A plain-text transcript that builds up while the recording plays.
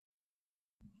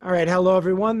All right. Hello,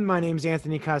 everyone. My name is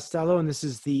Anthony Costello, and this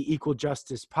is the Equal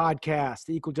Justice Podcast.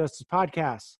 The Equal Justice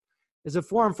Podcast is a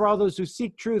forum for all those who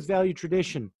seek truth, value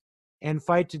tradition, and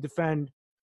fight to defend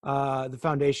the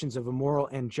foundations of a moral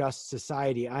and just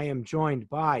society. I am joined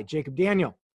by Jacob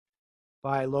Daniel,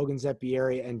 by Logan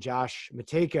Zeppieri, and Josh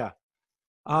Mateka.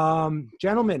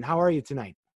 Gentlemen, how are you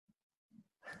tonight?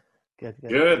 Good.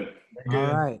 Good.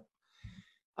 All right.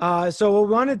 So what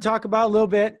we want to talk about a little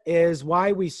bit is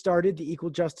why we started the Equal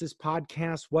Justice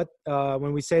Podcast.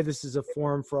 When we say this is a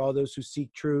forum for all those who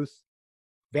seek truth,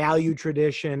 value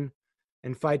tradition,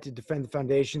 and fight to defend the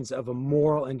foundations of a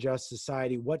moral and just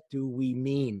society, what do we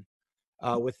mean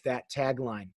with that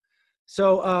tagline?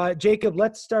 So, Jacob,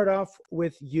 let's start off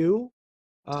with you,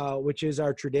 which is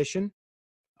our tradition.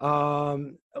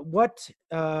 What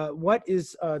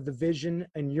is the vision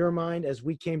in your mind as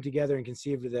we came together and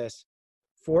conceived of this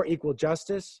for equal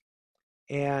justice,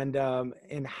 and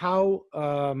how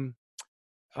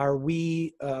are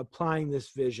we applying this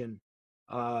vision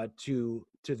to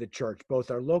the church,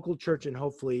 both our local church and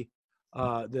hopefully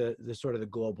the sort of the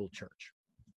global church?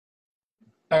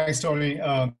 Thanks, Tony.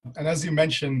 And as you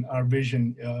mentioned, our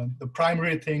vision, the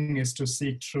primary thing is to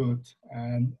seek truth.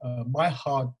 And my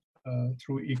heart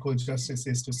through equal justice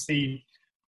is to see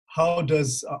how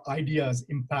does ideas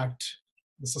impact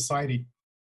the society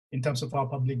in terms of our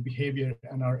public behavior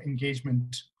and our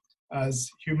engagement as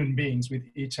human beings with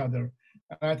each other.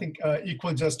 And I think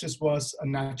equal justice was a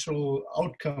natural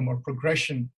outcome or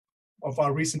progression of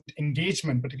our recent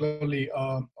engagement, particularly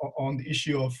on the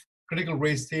issue of critical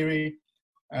race theory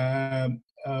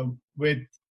with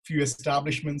few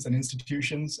establishments and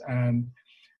institutions. And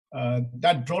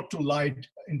that brought to light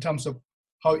in terms of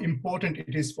how important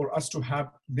it is for us to have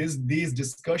these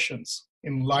discussions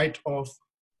in light of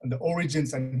the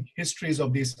origins and histories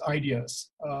of these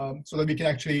ideas, so that we can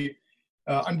actually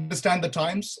understand the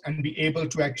times and be able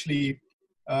to actually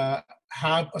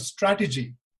have a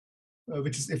strategy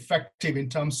which is effective in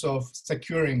terms of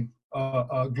securing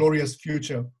a glorious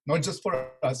future, not just for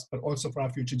us, but also for our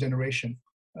future generation.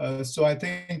 So I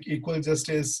think equal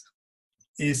justice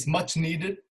is much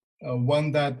needed,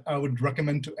 one that I would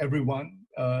recommend to everyone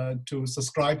to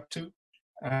subscribe to,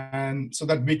 and so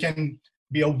that we can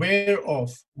be aware of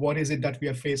what is it that we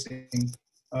are facing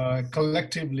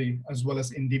collectively as well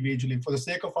as individually, for the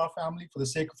sake of our family, for the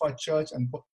sake of our church,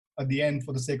 and at the end,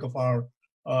 for the sake of our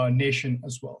nation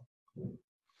as well.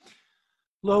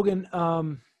 Logan,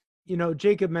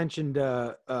 Jacob mentioned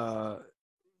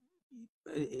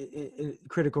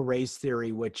critical race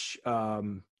theory, which, a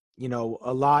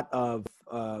lot of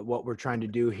what we're trying to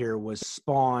do here was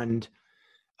spawned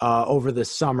over the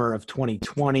summer of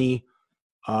 2020.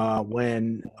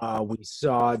 When we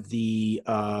saw the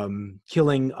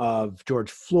killing of George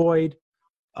Floyd,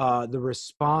 the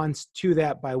response to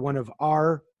that by one of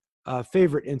our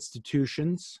favorite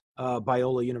institutions,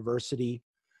 Biola University,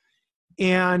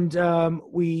 and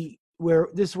we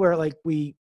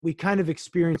kind of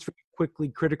experienced very quickly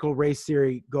critical race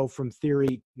theory go from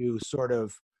theory to sort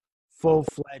of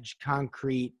full-fledged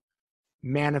concrete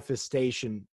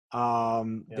manifestation.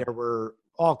 There were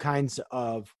all kinds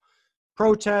of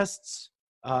protests,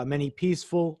 many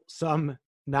peaceful, some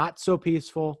not so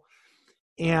peaceful.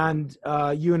 And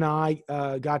you and I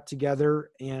got together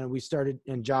and we started,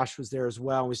 and Josh was there as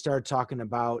well. And we started talking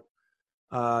about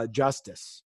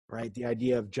justice, right? The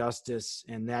idea of justice,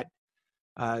 and that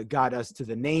got us to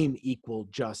the name Equal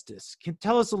Justice. Can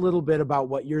tell us a little bit about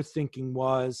what your thinking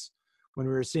was when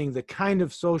we were seeing the kind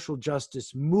of social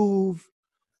justice move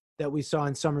that we saw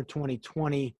in summer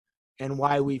 2020, and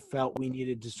why we felt we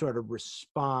needed to sort of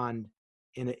respond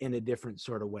in a different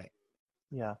sort of way.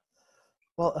 Yeah.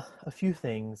 Well, a few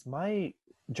things. My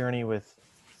journey with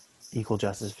equal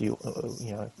justice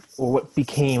or what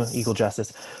became equal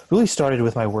justice, really started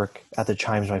with my work at the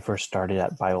Chimes when I first started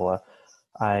at Biola.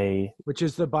 Which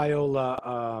is the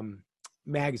Biola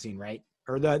magazine, right?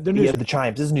 Or the newspaper. Yeah, the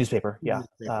Chimes. This is a newspaper. Yeah.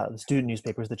 The student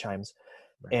newspaper is the Chimes.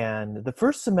 Right. And the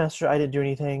first semester, I didn't do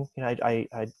anything.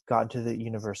 I'd gotten to the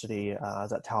university. I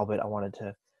was at Talbot. I wanted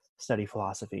to study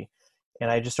philosophy.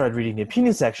 And I just started reading the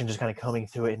opinion section, just kind of combing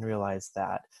through it, and realized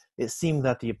that it seemed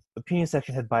that the opinion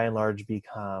section had by and large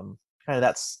become kind of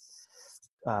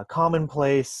that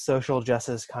commonplace social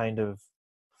justice kind of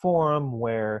forum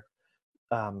where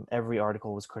every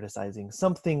article was criticizing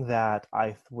something that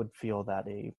I would feel that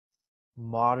a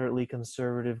moderately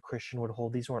conservative Christian would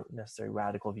hold. These weren't necessarily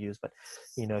radical views, but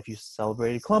if you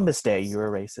celebrated Columbus Day, you're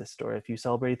a racist, or if you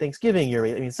celebrated Thanksgiving, you're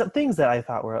racist. I mean, some things that I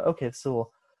thought were okay, it's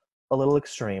still a little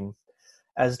extreme.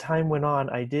 As time went on,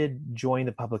 I did join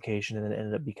the publication and then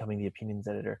ended up becoming the opinions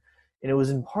editor, and it was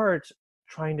in part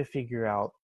trying to figure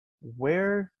out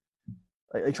where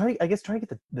trying to get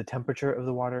the temperature of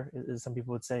the water, as some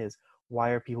people would say, is why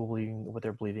are people believing what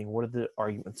they're believing? What are the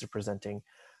arguments they're presenting?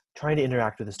 Trying to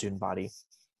interact with the student body.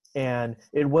 And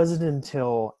it wasn't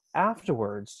until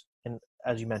afterwards, and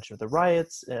as you mentioned, the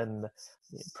riots and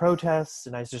the protests,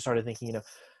 and I just started thinking,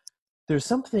 there's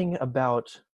something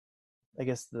about, I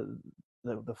guess,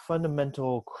 the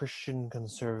fundamental Christian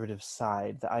conservative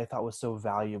side that I thought was so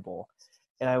valuable.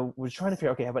 And I was trying to figure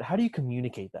out, okay, but how do you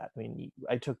communicate that? I mean,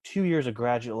 I took 2 years of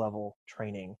graduate level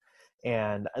training,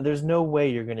 and there's no way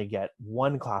you're going to get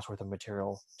one class worth of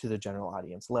material to the general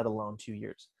audience, let alone 2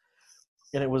 years.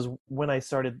 And it was when I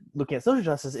started looking at social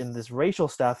justice in this racial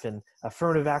stuff and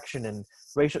affirmative action and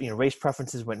racial, race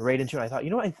preferences went right into it. I thought,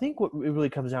 I think what it really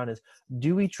comes down is,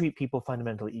 do we treat people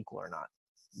fundamentally equal or not?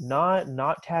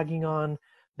 Not tagging on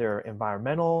their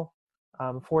environmental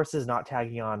forces, not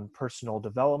tagging on personal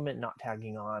development, not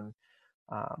tagging on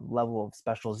level of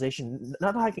specialization,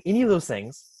 not tagging any of those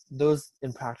things. Those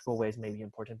in practical ways may be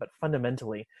important, but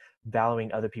fundamentally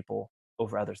valuing other people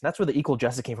over others. And that's where the equal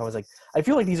justice came from. I was like, I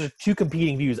feel like these are two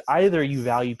competing views. Either you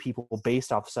value people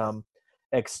based off some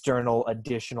external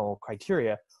additional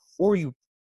criteria, or you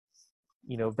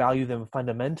value them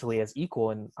fundamentally as equal.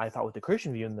 And I thought with the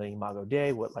Christian view and the Imago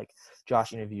Dei, what like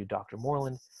Josh interviewed Dr.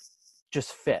 Moreland,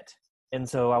 just fit. And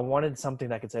so I wanted something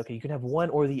that could say, okay, you can have one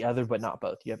or the other, but not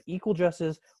both. You have equal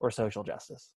justice or social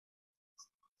justice.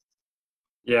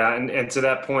 Yeah, and to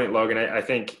that point, Logan, I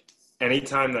think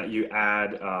anytime that you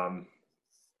add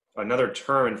another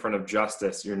term in front of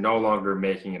justice, you're no longer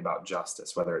making it about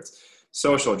justice, whether it's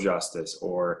social justice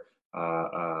or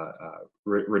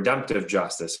redemptive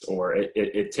justice, or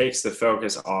it takes the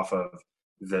focus off of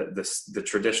the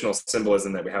traditional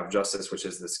symbolism that we have of justice, which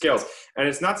is the scales. And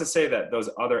it's not to say that those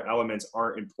other elements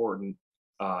aren't important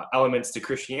elements to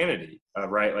Christianity,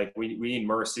 right? Like we need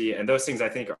mercy, and those things I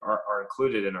think are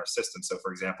included in our system. So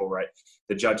for example, right,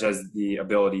 the judge has the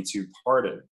ability to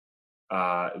pardon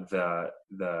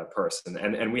the person,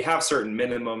 and we have certain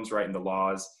minimums, right, in the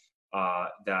laws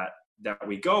that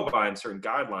we go by, and certain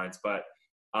guidelines, but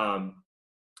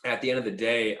at the end of the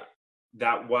day,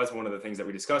 that was one of the things that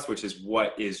we discussed, which is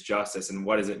what is justice and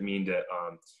what does it mean to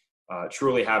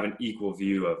truly have an equal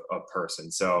view of a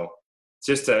person. So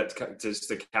just to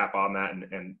cap on that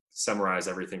and summarize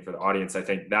everything for the audience, I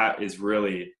think that is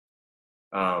really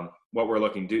what we're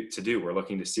looking to do. We're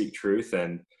looking to seek truth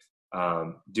and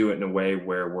do it in a way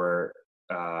where we're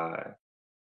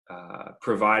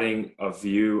providing a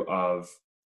view of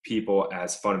people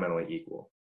as fundamentally equal.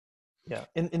 Yeah,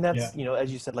 and that's,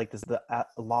 as you said, like this, the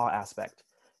law aspect,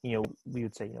 we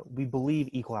would say, we believe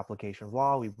equal application of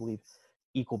law. We believe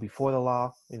equal before the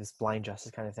law, this blind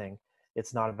justice kind of thing.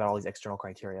 It's not about all these external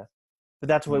criteria. But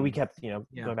that's why we kept,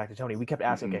 going back to Tony, we kept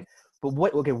asking, okay, but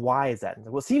why is that?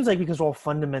 Well, it seems like because we're all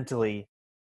fundamentally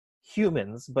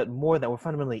humans, but more that we're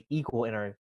fundamentally equal in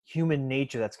our human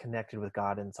nature that's connected with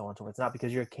God and so on and so forth. It's not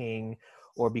because you're a king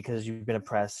or because you've been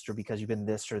oppressed or because you've been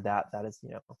this or that is,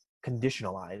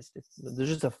 conditionalized. There's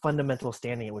just a fundamental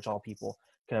standing at which all people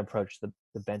can approach the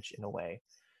bench in a way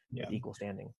of equal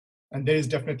standing. And there is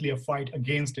definitely a fight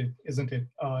against it, isn't it?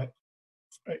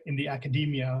 In the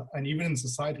academia and even in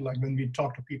society, like when we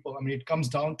talk to people, I mean, it comes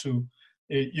down to,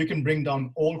 you can bring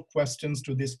down all questions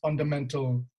to this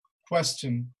fundamental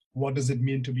question: what does it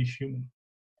mean to be human?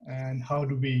 And how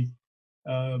do we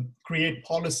create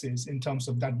policies in terms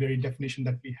of that very definition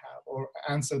that we have, or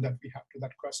answer that we have to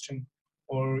that question?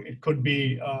 Or it could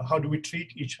be, how do we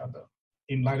treat each other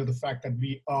in light of the fact that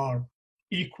we are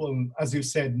equal, as you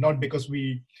said, not because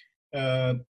we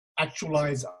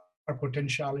actualize our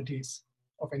potentialities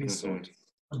of any sort,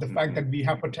 but the fact that we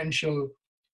have potential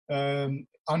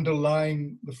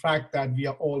underlying the fact that we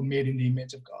are all made in the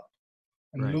image of God.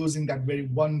 And losing that very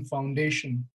one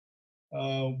foundation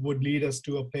would lead us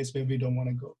to a place where we don't want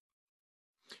to go.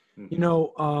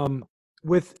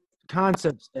 With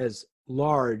concepts as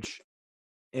large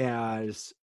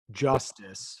as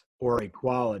justice or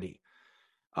equality,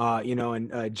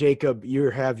 and Jacob, you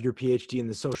have your PhD in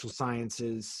the social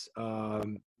sciences.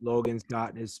 Logan's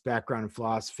got his background in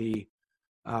philosophy,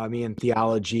 me in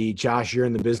theology. Josh, you're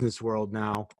in the business world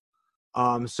now.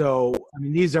 So, I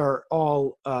mean, these are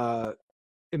all,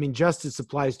 justice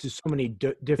applies to so many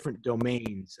different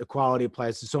domains. Equality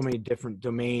applies to so many different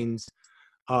domains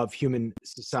of human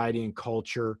society and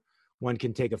culture. One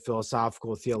can take a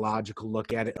philosophical, theological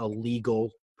look at it, a legal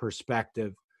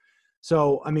perspective.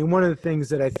 So, I mean, one of the things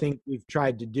that I think we've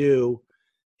tried to do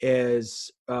is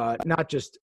not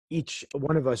just each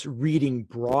one of us reading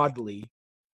broadly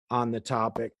on the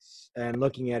topics and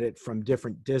looking at it from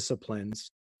different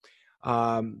disciplines,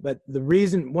 But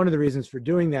one of the reasons for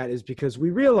doing that is because we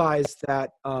realize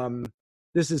that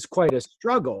this is quite a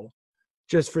struggle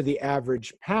just for the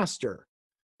average pastor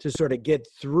to sort of get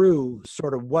through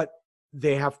sort of what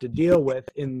they have to deal with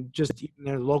in just even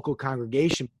their local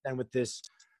congregation, and with this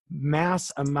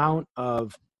mass amount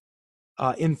of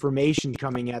information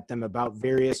coming at them about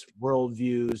various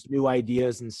worldviews, new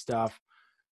ideas and stuff.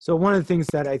 So one of the things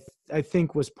that I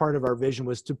think was part of our vision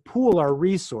was to pool our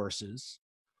resources.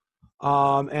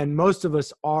 And most of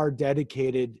us are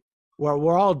dedicated, well,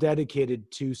 we're all dedicated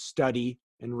to study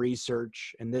and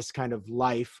research and this kind of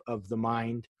life of the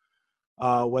mind.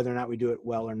 Whether or not we do it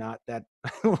well or not, that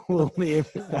we'll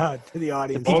leave to the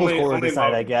audience. The people's court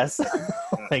decide, I guess.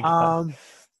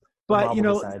 But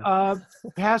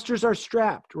pastors are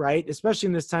strapped, right? Especially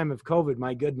in this time of COVID.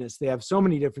 My goodness, they have so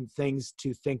many different things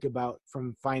to think about,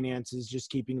 from finances, just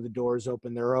keeping the doors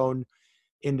open, their own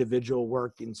individual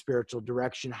work in spiritual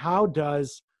direction. How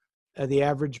does the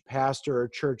average pastor or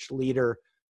church leader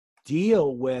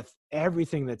deal with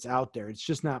everything that's out there? It's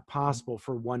just not possible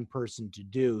for one person to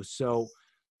do. So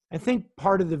I think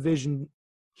part of the vision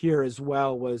here as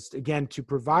well was, again, to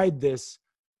provide this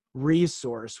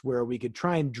resource where we could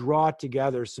try and draw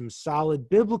together some solid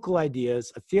biblical ideas,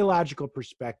 a theological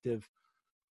perspective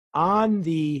on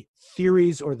the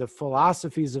theories or the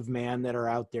philosophies of man that are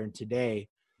out there today.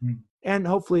 And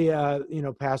hopefully,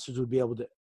 pastors would be able to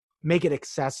make it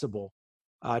accessible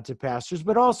to pastors.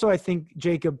 But also, I think,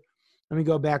 Jacob, let me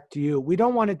go back to you. We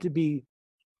don't want it to be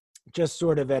just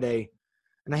sort of at a,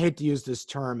 and I hate to use this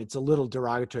term, it's a little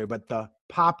derogatory, but the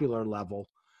popular level.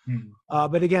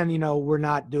 But again, we're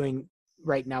not doing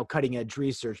right now cutting edge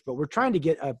research, but we're trying to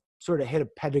get a sort of hit a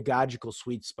pedagogical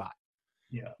sweet spot.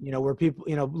 Yeah. Where people,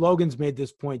 Logan's made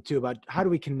this point too about how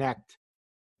do we connect,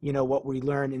 what we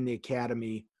learn in the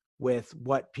academy with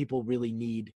what people really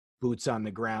need, boots on the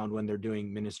ground, when they're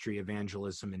doing ministry,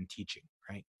 evangelism, and teaching,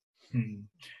 right?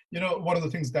 One of the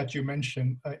things that you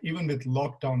mentioned, even with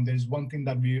lockdown, there's one thing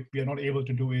that we are not able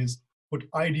to do is put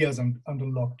ideas under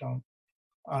lockdown.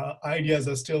 Ideas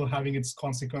are still having its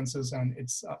consequences and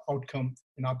its outcome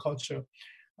in our culture.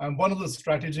 And one of the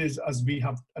strategies as we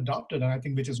have adopted, and I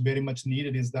think which is very much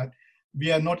needed, is that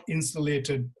we are not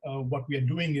insulated. What we are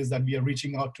doing is that we are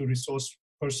reaching out to resource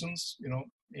persons,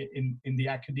 in the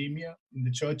academia, in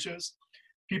the churches,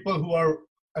 people who are,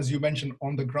 as you mentioned,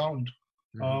 on the ground,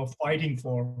 fighting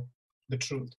for the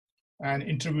truth, and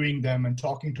interviewing them and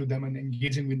talking to them and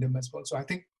engaging with them as well. So I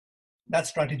think that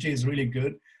strategy is really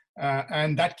good.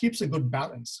 And that keeps a good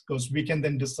balance, because we can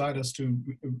then decide as to,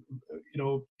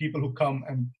 people who come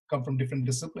from different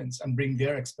disciplines and bring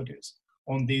their expertise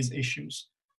on these issues.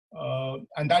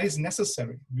 And that is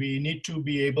necessary. We need to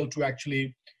be able to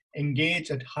actually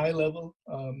engage at high level,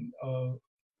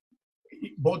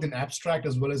 both in abstract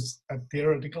as well as at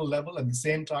theoretical level, at the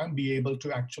same time be able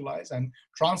to actualize and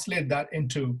translate that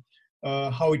into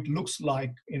how it looks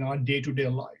like in our day-to-day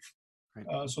life.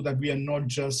 Right. So that we are not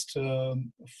just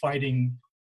fighting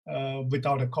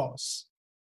without a cause,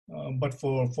 but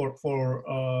for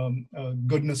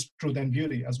goodness, truth, and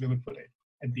beauty, as we would put it,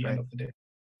 at the end of the day.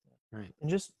 Right. And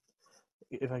just,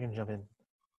 if I can jump in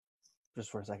just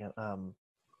for a second,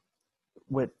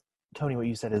 what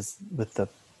you said is with the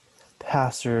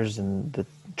pastors and the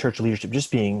church leadership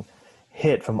just being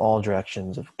hit from all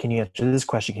directions of, can you answer this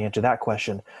question, can you answer that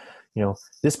question?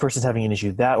 This person's having an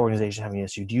issue, that organization having an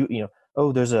issue. Do you,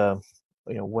 there's a,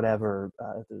 whatever,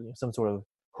 some sort of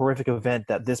horrific event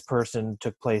that this person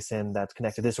took place in that's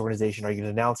connected to this organization. Are you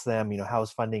going to announce them?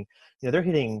 How's funding? They're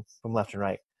hitting from left and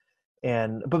right.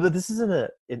 But this isn't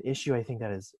an issue, I think,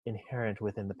 that is inherent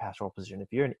within the pastoral position.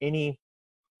 If you're in any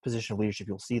position of leadership,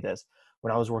 you'll see this.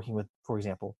 When I was working with, for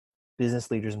example, business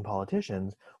leaders and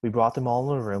politicians, we brought them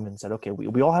all in a room and said, okay,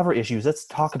 we all have our issues. Let's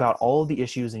talk about all of the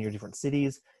issues in your different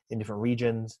cities, in different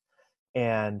regions.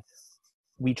 And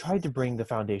we tried to bring the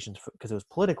foundations, because it was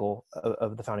political,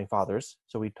 of the founding fathers.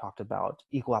 So we talked about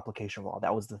equal application law.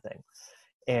 That was the thing.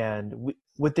 And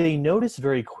what they noticed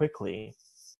very quickly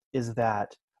is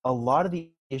that a lot of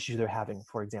the issues they're having,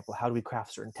 for example, how do we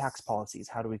craft certain tax policies?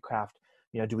 How do we craft,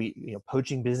 do we,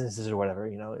 poaching businesses or whatever,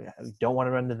 we don't want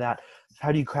to run into that.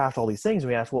 How do you craft all these things? And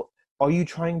we asked, well, are you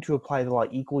trying to apply the law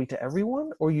equally to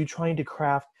everyone, or are you trying to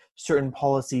craft certain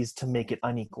policies to make it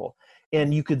unequal?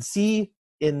 And you could see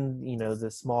in,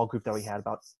 the small group that we had,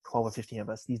 about 12 or 15 of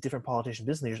us, these different politician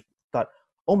business leaders thought,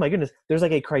 oh my goodness, there's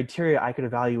like a criteria I could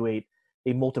evaluate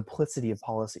a multiplicity of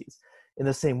policies. In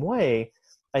the same way,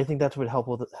 I think that's what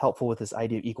helpful with this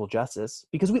idea of equal justice,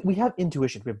 because we have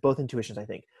intuition. We have both intuitions, I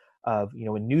think, of,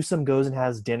 when Newsom goes and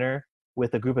has dinner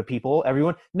with a group of people.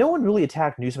 No one really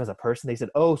attacked Newsom as a person. They said,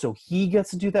 oh, so he gets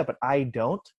to do that, but I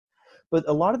don't. But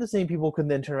a lot of the same people can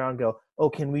then turn around and go, oh,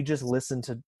 can we just listen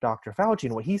to Dr. Fauci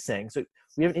and what he's saying? So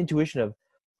we have an intuition of,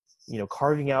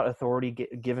 carving out authority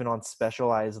given on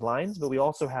specialized lines, but we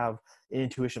also have an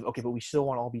intuition of, okay, but we still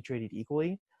want to all be treated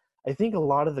equally. I think a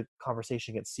lot of the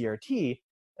conversation against CRT,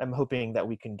 I'm hoping that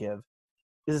we can give,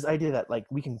 is this idea that like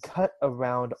we can cut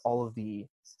around all of the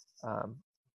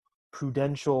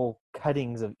prudential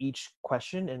cuttings of each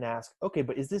question and ask, okay,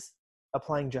 but is this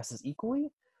applying justice equally?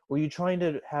 Or are you trying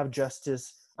to have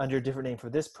justice under a different name for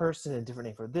this person, a different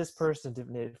name for this person,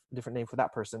 different name for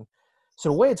that person? So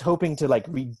in a way, it's hoping to like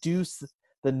reduce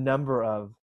the number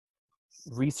of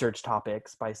research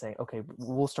topics by saying, okay,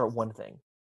 we'll start one thing.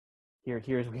 Here's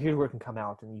where it can come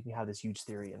out, and you can have this huge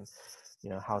theory and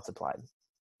how it's applied.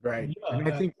 Right. Yeah, And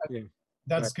I think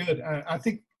that's good. I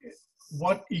think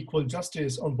what equal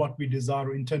justice, or what we desire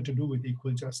or intend to do with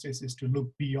equal justice, is to look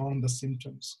beyond the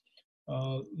symptoms.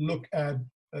 Look at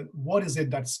what is it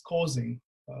that's causing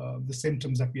the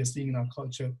symptoms that we are seeing in our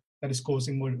culture, that is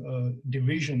causing more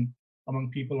division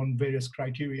among people on various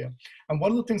criteria. And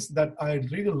one of the things that I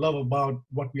really love about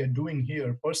what we are doing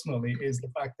here personally is the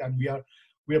fact that we are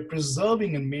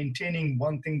preserving and maintaining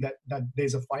one thing that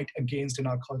there's a fight against in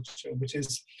our culture, which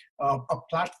is a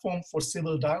platform for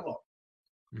civil dialogue.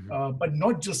 But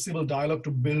not just civil dialogue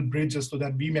to build bridges so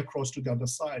that we may cross to the other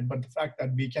side, but the fact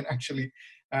that we can actually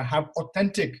have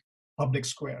authentic public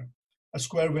square, a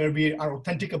square where we are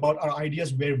authentic about our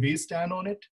ideas, where we stand on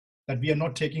it, that we are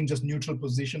not taking just neutral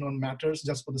position on matters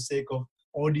just for the sake of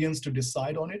audience to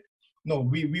decide on it. No,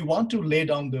 we want to lay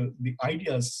down the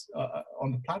ideas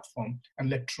on the platform and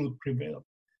let truth prevail.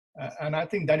 And I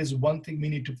think that is one thing we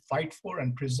need to fight for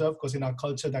and preserve, because in our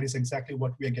culture, that is exactly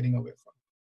what we are getting away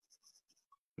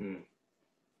from.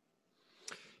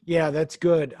 Yeah, that's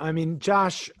good. I mean,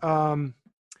 Josh,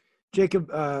 Jacob,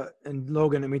 and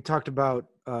Logan, and we talked about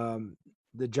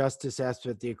the justice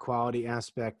aspect, the equality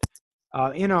aspect,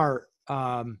 in our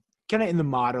kind of in the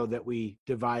motto that we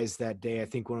devised that day. I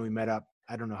think when we met up,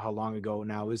 I don't know how long ago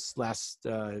now. It was last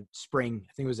spring.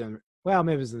 I think it was maybe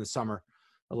it was in the summer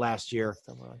of last year,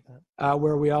 somewhere like that.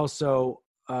 Where we also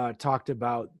talked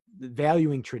about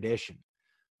valuing tradition.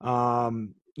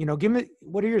 Give me,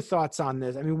 what are your thoughts on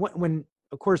this? I mean, when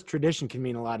of course tradition can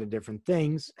mean a lot of different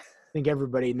things. I think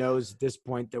everybody knows at this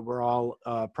point that we're all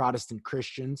Protestant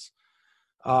Christians.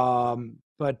 Leaving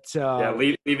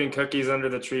cookies under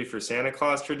the tree for Santa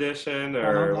Claus tradition,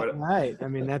 or what? Right. I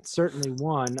mean, that's certainly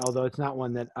one, although it's not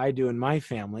one that I do in my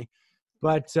family.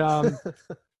 But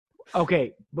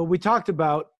okay, but we talked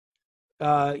about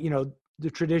the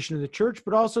tradition of the church,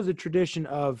 but also the tradition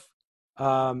of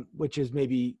which is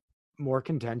maybe more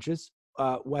contentious,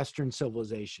 Western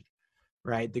civilization,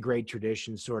 right? The great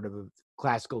tradition, sort of a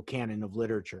classical canon of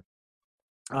literature.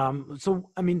 So,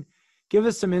 I mean, give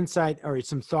us some insight or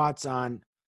some thoughts on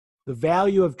the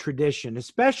value of tradition,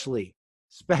 especially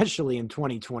in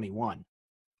 2021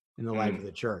 in the life of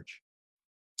the church.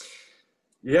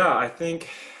 Yeah, I think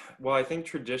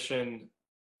tradition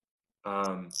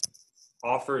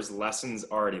offers lessons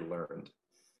already learned.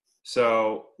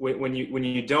 So when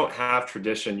you don't have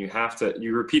tradition, you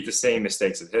repeat the same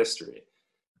mistakes of history.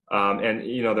 And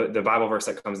the Bible verse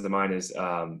that comes to mind is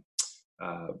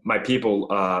my people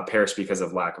perish because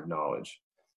of lack of knowledge.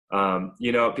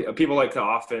 People like to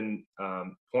often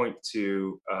point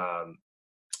to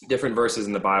different verses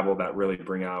in the Bible that really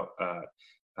bring out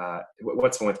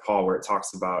what's the one with Paul, where it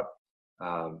talks about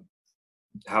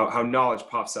how knowledge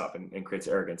pops up and creates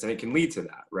arrogance, and it can lead to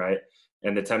that, right?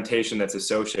 And the temptation that's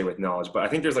associated with knowledge. But I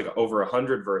think there's like over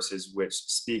 100 verses which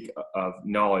speak of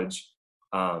knowledge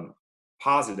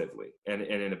positively and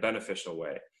in a beneficial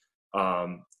way,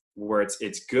 where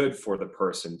it's good for the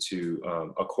person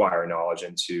to acquire knowledge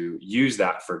and to use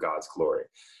that for God's glory.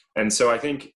 And so I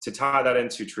think to tie that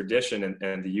into tradition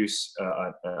and the use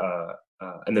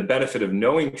and the benefit of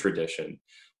knowing tradition,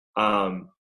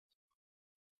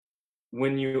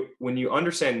 when you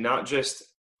understand not just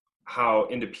how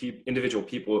individual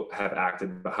people have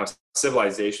acted, but how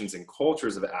civilizations and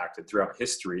cultures have acted throughout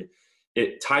history,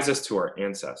 it ties us to our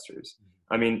ancestors.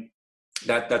 I mean,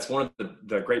 that's one of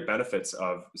the great benefits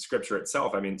of Scripture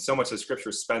itself. I mean, so much of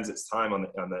Scripture spends its time on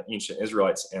the ancient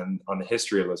Israelites and on the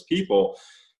history of those people,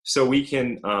 so we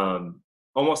can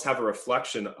almost have a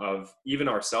reflection of even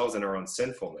ourselves and our own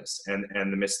sinfulness and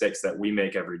the mistakes that we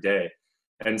make every day.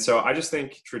 And so I just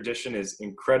think tradition is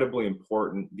incredibly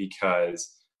important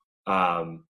because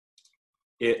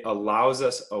it allows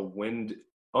us a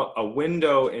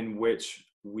window in which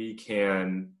we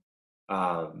can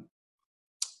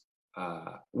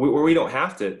where we don't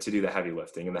have to do the heavy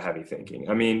lifting and the heavy thinking.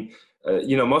 I mean,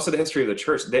 most of the history of the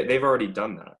church, they've already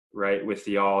done that, right? With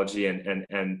theology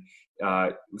and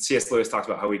C.S. Lewis talks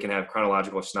about how we can have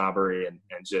chronological snobbery and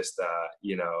just,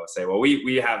 say, well,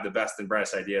 we have the best and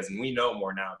brightest ideas and we know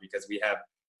more now because we have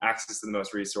access to the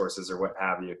most resources or what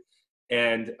have you.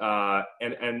 And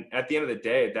at the end of the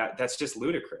day, that's just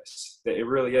ludicrous. It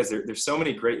really is. There's so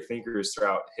many great thinkers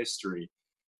throughout history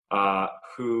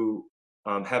who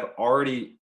have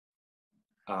already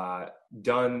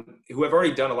done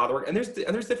a lot of work, and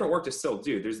there's different work to still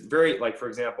do. There's very, like, for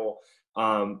example,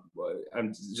 I'm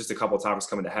just a couple of topics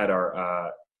coming to head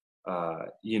are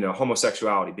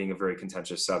homosexuality being a very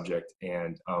contentious subject,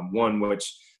 and one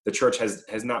which the church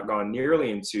has not gone nearly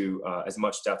into as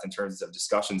much depth in terms of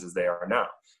discussions as they are now,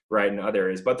 right, in other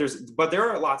areas. But there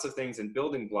are lots of things in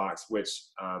building blocks which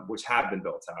have been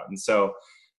built out, and so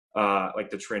like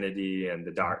the Trinity and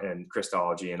and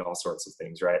Christology and all sorts of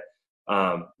things, right?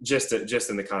 Just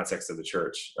in the context of the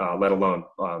church, let alone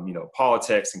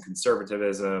politics and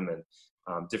conservatism and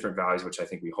different values which I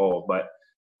think we hold. But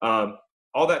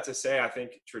all that to say, I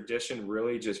think tradition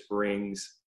really just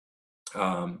brings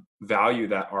value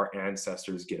that our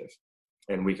ancestors give,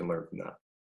 and we can learn from that.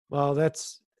 Well,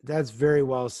 that's very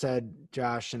well said,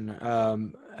 Josh, and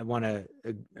I want to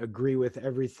agree with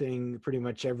pretty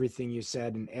much everything you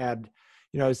said, and add.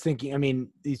 I was thinking, I mean,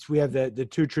 we have the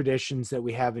two traditions that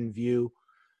we have in view.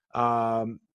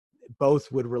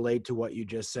 Both would relate to what you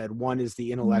just said. One is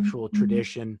the intellectual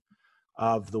tradition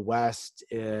of the West.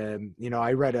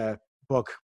 I read a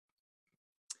book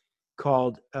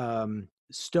called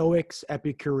Stoics,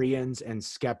 Epicureans, and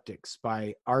Skeptics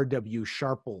by R.W.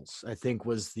 Sharples, I think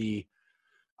was the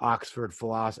Oxford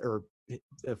philosopher,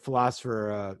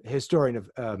 historian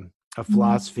of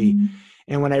philosophy.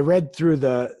 And when I read through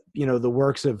the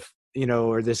works of,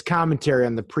 or this commentary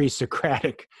on the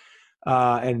pre-Socratic,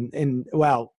 I'm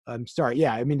sorry.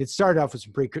 Yeah. I mean, it started off with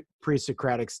some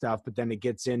pre-Socratic stuff, but then it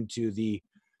gets into the,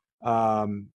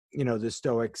 the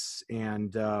Stoics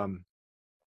and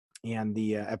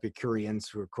the Epicureans,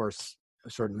 who, of course,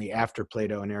 certainly after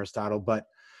Plato and Aristotle. But,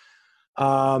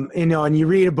 and you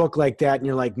read a book like that and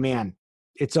you're like, man,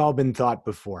 it's all been thought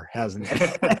before, hasn't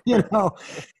it?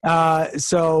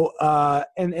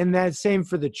 And that's same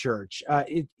for the church.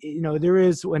 There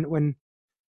is when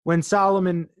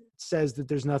Solomon says that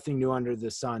there's nothing new under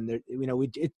the sun,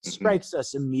 it strikes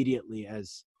us immediately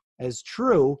as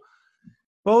true,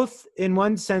 both in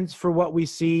one sense for what we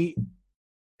see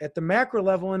at the macro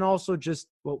level and also just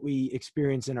what we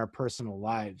experience in our personal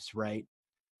lives, right?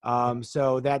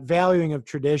 So that valuing of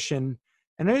tradition,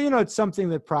 and it's something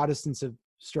that Protestants have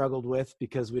struggled with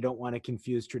because we don't want to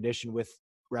confuse tradition with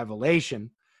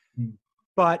revelation.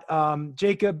 But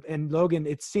Jacob and Logan,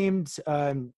 it seemed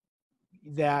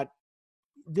that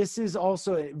this is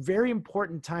also a very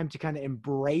important time to kind of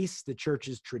embrace the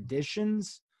church's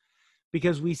traditions,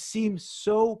 because we seem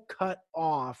so cut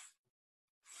off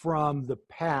from the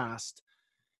past.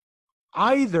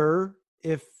 Either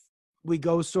if we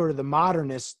go sort of the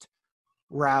modernist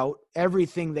route,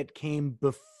 everything that came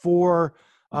before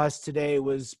us today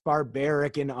was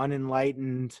barbaric and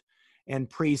unenlightened and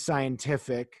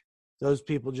pre-scientific. Those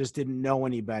people just didn't know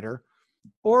any better.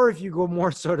 Or if you go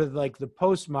more sort of like the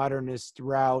postmodernist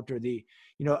route or the,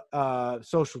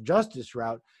 social justice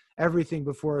route, everything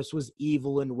before us was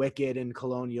evil and wicked and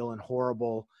colonial and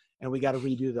horrible, and we got to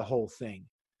redo the whole thing.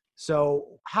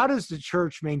 So how does the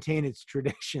church maintain its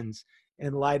traditions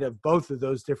in light of both of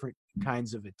those different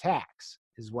kinds of attacks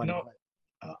is what Jacob,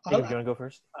 do you want to go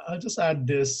first? I'll just add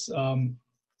this.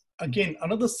 Again,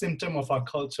 another symptom of our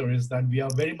culture is that we are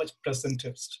very much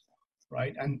presentist,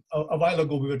 right? And a while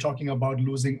ago, we were talking about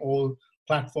losing all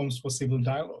platforms for civil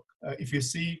dialogue. If you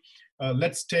see,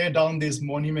 let's tear down this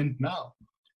monument now.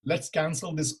 Let's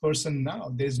cancel this person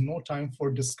now. There's no time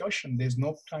for discussion. There's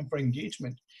no time for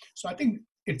engagement. So I think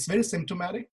it's very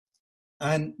symptomatic.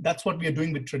 And that's what we are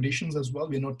doing with traditions as well.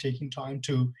 We're not taking time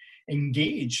to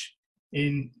engage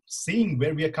in seeing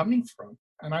where we are coming from.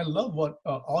 And I love what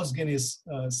Os Guinness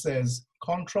says,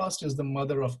 contrast is the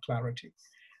mother of clarity.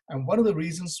 And one of the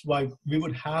reasons why we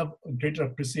would have a greater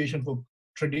appreciation for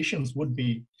traditions would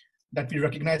be that we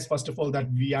recognize, first of all,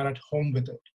 that we are at home with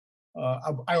it.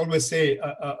 I always say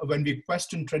when we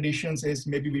question traditions is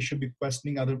maybe we should be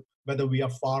questioning whether we are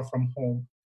far from home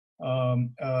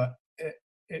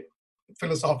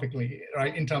philosophically,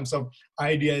 right? In terms of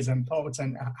ideas and thoughts,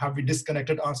 and have we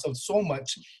disconnected ourselves so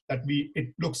much that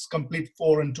it looks complete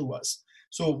foreign to us.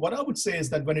 So what I would say is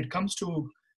that when it comes to,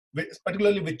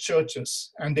 particularly with churches,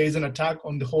 and there is an attack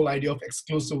on the whole idea of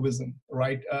exclusivism,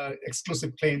 right?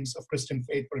 Exclusive claims of Christian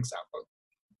faith, for example.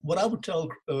 what I would tell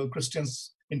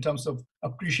Christians in terms of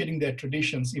appreciating their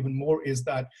traditions even more is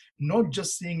that not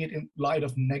just seeing it in light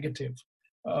of negative,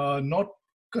 not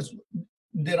because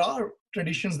there are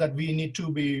traditions that we need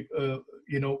to be,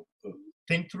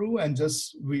 think through and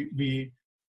just we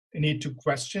need to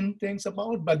question things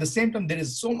about. But at the same time, there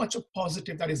is so much of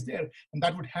positive that is there. And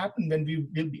that would happen when we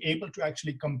will be able to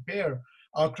actually compare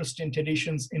our Christian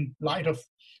traditions in light of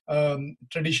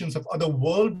traditions of other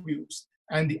worldviews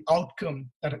and the outcome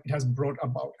that it has brought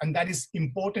about. And that is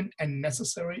important and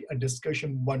necessary, a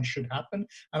discussion one should happen.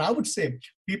 And I would say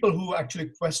people who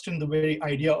actually question the very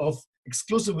idea of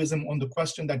exclusivism on the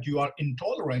question that you are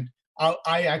intolerant,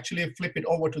 I actually flip it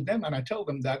over to them and I tell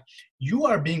them that you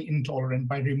are being intolerant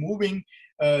by removing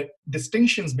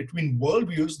distinctions between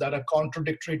worldviews that are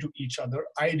contradictory to each other,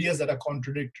 ideas that are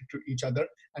contradictory to each other,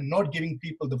 and not giving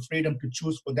people the freedom to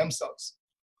choose for themselves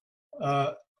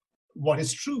what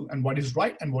is true and what is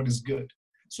right and what is good.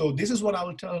 So this is what I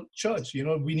will tell church.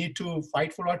 We need to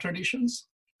fight for our traditions,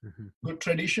 good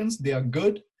traditions. They are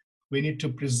good. We need to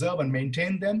preserve and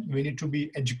maintain them. We need to be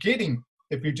educating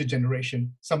the future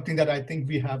generation, something that I think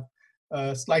we have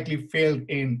slightly failed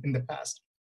in the past.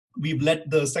 We've let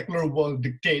the secular world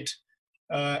dictate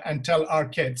and tell our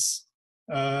kids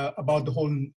about the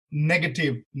whole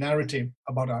negative narrative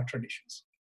about our traditions.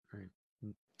 Right.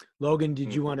 Logan,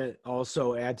 did you want to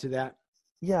also add to that?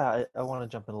 Yeah, I want to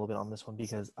jump in a little bit on this one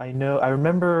because I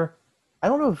remember, I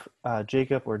don't know if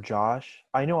Jacob or Josh,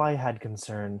 I know I had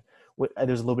concern.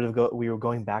 There's a little bit of we were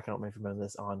going back, I don't know if you remember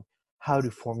this, on how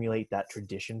to formulate that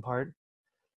tradition part.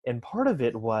 And part of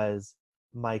it was,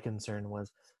 my concern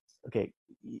was, okay,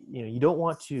 you don't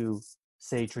want to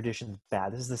say tradition's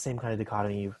bad. This is the same kind of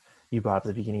dichotomy you brought up at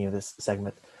the beginning of this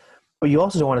segment. But you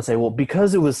also don't want to say, well,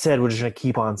 because it was said, we're just going to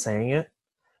keep on saying it,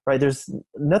 right? There's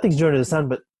nothing's new under the sun,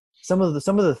 but some of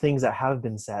the things that have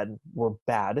been said were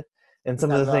bad, and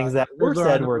some of the things that were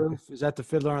said were. Roof? Is that the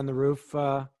Fiddler on the Roof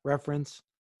reference?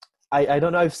 I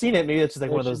don't know. I've seen it. Maybe it's just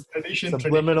like one of those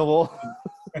subliminal.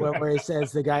 Where he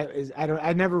says the guy is,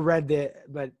 I never read it,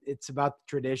 but it's about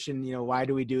tradition. Why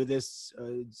do we do this?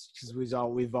 Because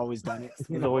we've always done it.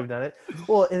 We've done it.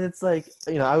 Well, and it's like,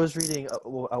 I was reading.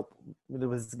 I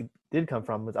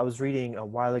was reading a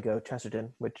while ago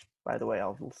Chesterton, which, by the way,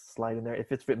 I'll slide in there.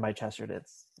 If it's written by Chesterton,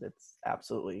 it's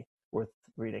absolutely worth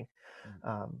reading.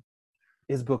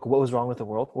 His book, What Was Wrong with the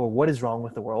World, or What Is Wrong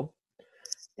with the World,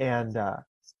 and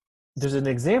there's an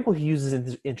example he uses in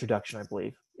his introduction, I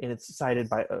believe, and it's cited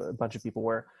by a bunch of people,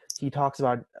 where he talks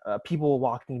about people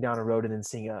walking down a road and then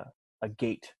seeing a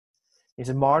gate. He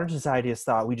said, modern society has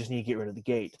thought we just need to get rid of the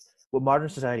gate. What modern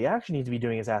society actually needs to be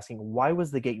doing is asking, why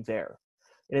was the gate there?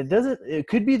 And it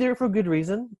could be there for a good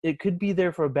reason. It could be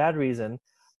there for a bad reason,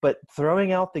 but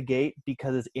throwing out the gate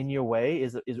because it's in your way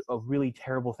is a really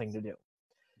terrible thing to do.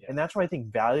 Yeah. And that's why I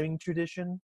think valuing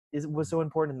tradition was so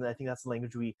important. And I think that's the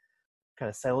language we kind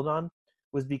of settled on,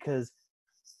 was because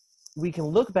we can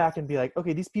look back and be like,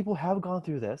 okay, these people have gone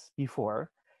through this before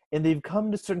and they've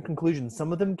come to certain conclusions.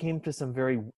 Some of them came to some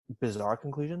very bizarre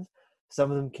conclusions.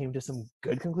 Some of them came to some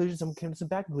good conclusions. Some came to some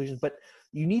bad conclusions. But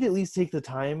you need to at least take the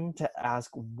time to ask,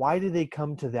 why did they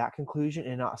come to that conclusion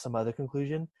and not some other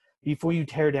conclusion, before you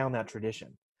tear down that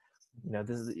tradition? Right.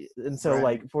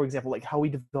 Like, for example, like how we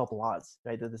develop laws,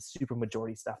 right? The super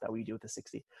majority stuff that we do with the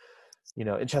 60.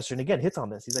 And Chesterton again hits on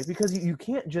this. He's like, because you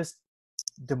can't just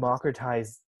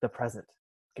democratize the present.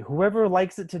 Okay, whoever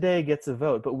likes it today gets a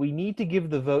vote, but we need to give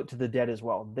the vote to the dead as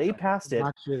well. They passed it.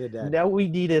 Now we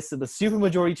need the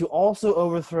supermajority to also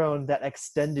overthrow that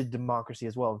extended democracy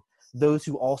as well, those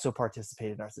who also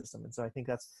participate in our system. And so I think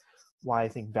that's why I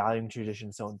think valuing tradition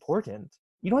is so important.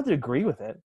 You don't have to agree with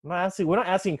it. We're not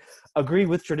asking agree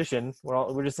with tradition.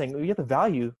 We're just saying you have to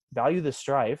value the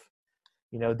strife.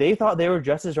 They thought they were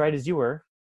just as right as you were.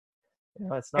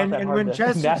 It's not that hard when to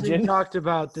Chesterton imagine. talked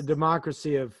about the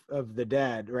democracy of the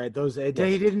dead, right? Those he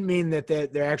didn't mean that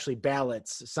they're actually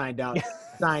ballots signed by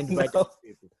people.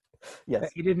 Yes,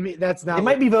 he didn't mean that's not. They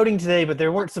might be voting today, but they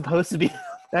weren't supposed to be.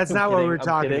 That's not what we're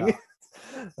talking about.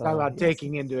 Talking about yes.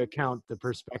 taking into account the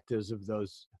perspectives of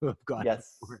those who have gone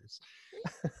before us.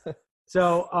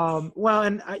 So,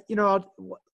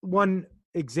 one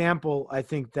example I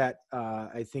think that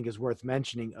is worth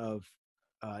mentioning of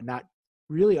not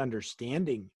really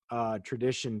understanding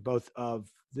tradition, both of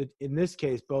in this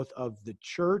case, both of the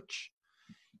church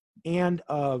and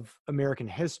of American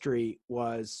history,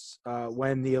 was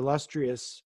when the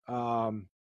illustrious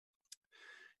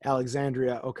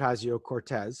Alexandria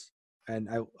Ocasio-Cortez, and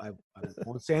I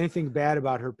won't say anything bad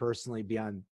about her personally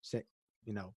beyond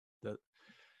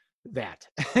that.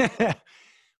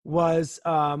 was,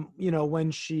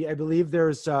 when I believe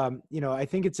there's, I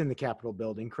think it's in the Capitol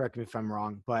building, correct me if I'm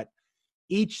wrong, but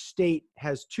each state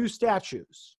has 2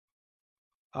 statues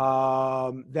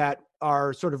that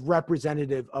are sort of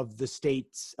representative of the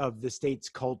state's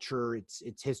culture,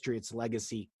 its history, its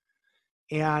legacy.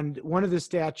 And one of the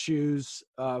statues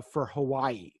for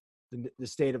Hawaii, the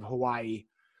state of Hawaii,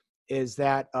 is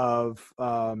that of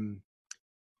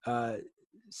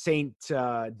Saint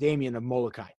Damien of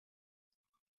Molokai,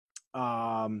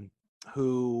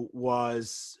 who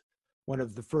was one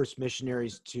of the first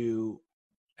missionaries to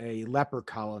a leper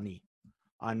colony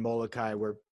on Molokai,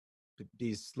 where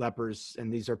these lepers,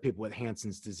 and these are people with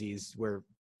Hansen's disease, where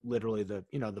literally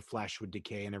the flesh would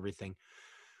decay and everything,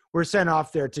 were sent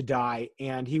off there to die.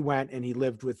 And he went and he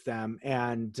lived with them.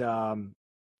 And,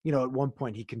 at one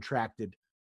point he contracted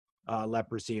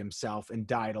leprosy himself and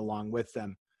died along with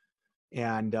them.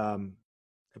 And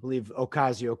I believe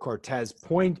Ocasio-Cortez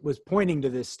was pointing to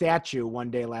this statue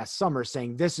one day last summer,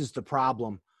 saying, "This is the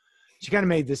problem." She kind of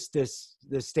made this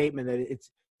statement that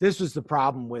this was the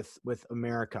problem with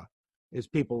America, is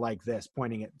people like this,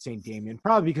 pointing at Saint Damien,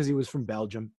 probably because he was from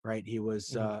Belgium, right? He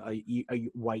was a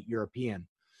white European.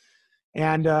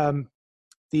 And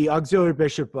the auxiliary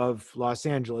bishop of Los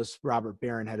Angeles, Robert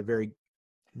Barron, had a very,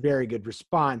 very good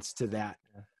response to that.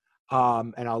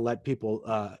 And I'll let people,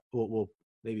 we'll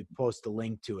maybe post a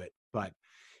link to it. But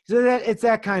so that it's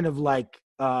that kind of like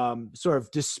sort of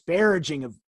disparaging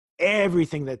of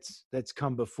everything that's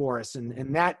come before us. And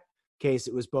in that case,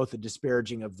 it was both a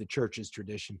disparaging of the church's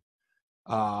tradition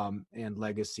and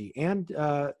legacy, and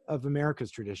of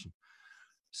America's tradition.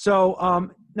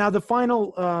 So now the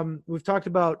final, we've talked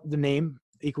about the name,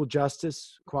 equal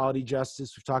justice, quality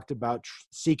justice. We've talked about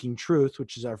seeking truth,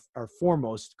 which is our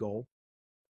foremost goal.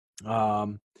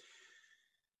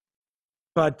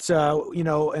 But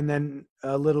and then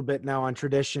a little bit now on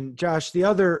tradition. Josh, the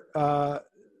other,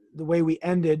 the way we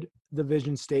ended the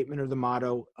vision statement or the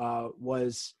motto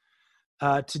was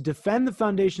to defend the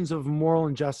foundations of a moral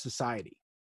and just society.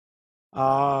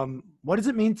 What does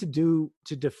it mean to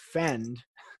defend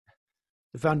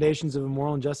the foundations of a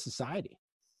moral and just society?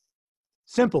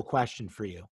 Simple question for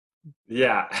you.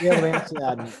 Yeah. Be able to answer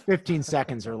that in 15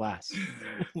 seconds or less.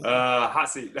 Hot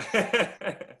seat.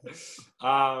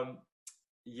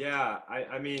 Yeah,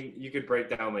 I mean, you could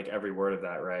break down like every word of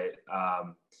that, right?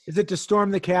 Is it to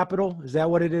storm the Capitol? Is that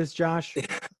what it is, Josh?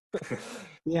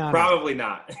 Yeah. Probably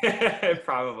not.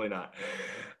 Probably not.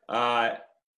 I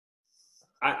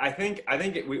think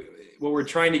what we're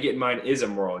trying to get in mind is a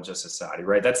moral and just society,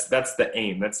 right? That's the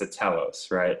aim. That's the telos,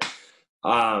 right?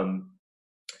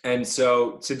 And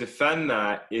so to defend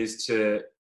that is to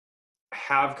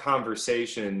have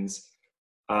conversations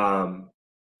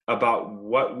about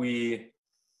what we,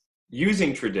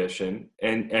 using tradition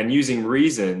and using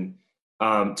reason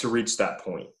to reach that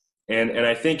point. And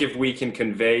I think if we can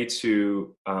convey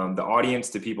to the audience,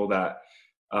 to people that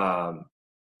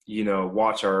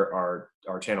watch our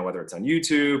channel, whether it's on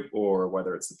YouTube or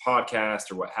whether it's the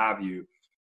podcast or what have you,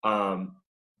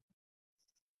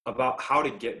 about how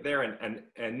to get there,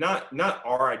 and not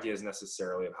our ideas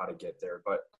necessarily of how to get there,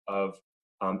 but of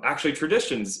actually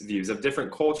traditions views of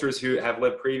different cultures who have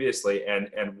lived previously, and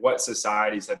what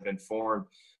societies have been formed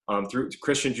through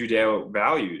Christian Judeo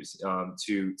values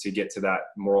to get to that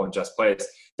moral and just place.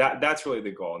 That's really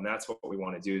the goal, and that's what we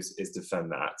want to do is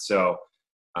defend that. So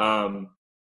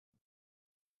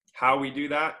how we do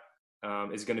that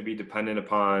is going to be dependent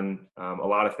upon a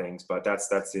lot of things, but that's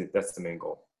the main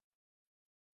goal.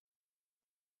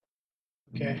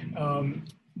 Okay.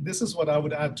 This is what I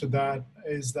would add to that,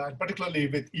 is that particularly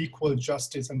with equal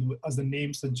justice, and as the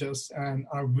name suggests, and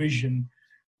our vision,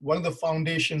 one of the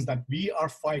foundations that we are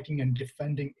fighting and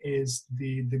defending is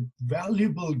the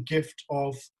valuable gift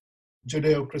of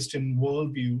Judeo-Christian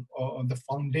worldview, or the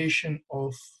foundation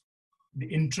of the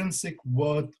intrinsic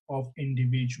worth of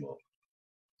individual.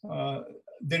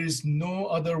 There is no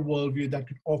other worldview that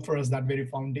could offer us that very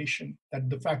foundation, that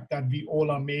the fact that we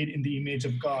all are made in the image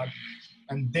of God,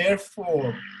 and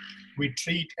therefore we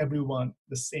treat everyone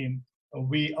the same.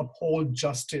 We uphold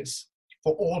justice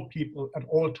for all people at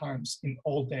all times in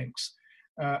all things.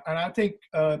 And I think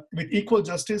with equal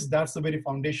justice, that's the very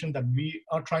foundation that we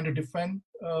are trying to defend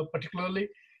particularly.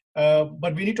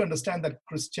 But we need to understand that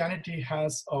Christ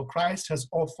has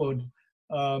offered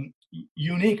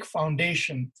unique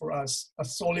foundation for us, a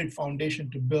solid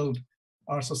foundation to build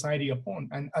our society upon.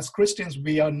 And as Christians,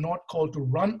 we are not called to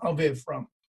run away from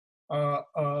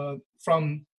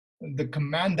the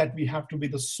command that we have to be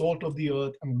the salt of the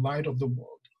earth and light of the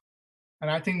world.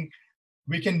 And I think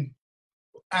we can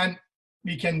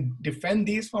defend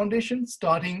these foundations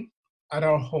starting at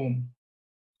our home,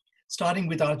 starting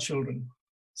with our children,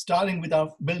 starting with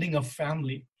our building a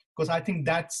family, because I think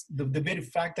that's the very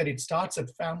fact that it starts at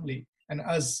family. And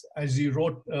as you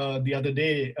wrote the other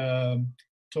day,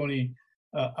 Tony,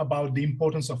 about the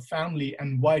importance of family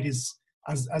and why it is,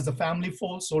 as the family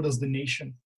falls, so does the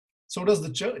nation, so does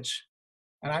the church.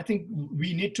 And I think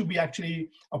we need to be actually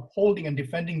upholding and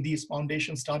defending these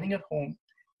foundations starting at home,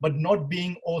 but not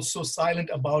being also silent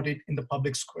about it in the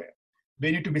public square.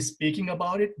 We need to be speaking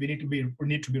about it. We need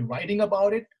to be writing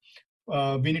about it.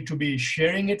 We need to be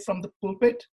sharing it from the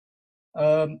pulpit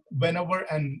whenever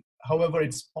and however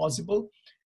it's possible.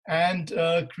 And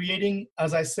creating,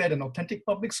 as I said, an authentic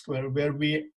public square where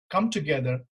we come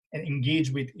together and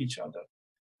engage with each other.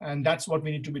 And that's what we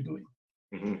need to be doing.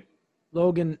 Mm-hmm.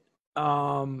 Logan,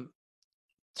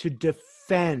 to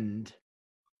defend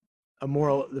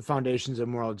the foundations of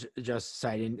moral just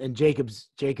society, and Jacob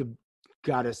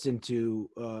got us into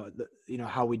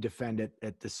how we defend it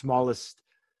at the smallest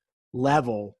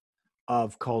level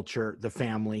of culture, the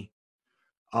family.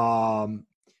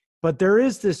 But there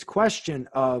is this question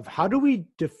of how do we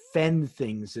defend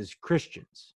things as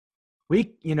Christians?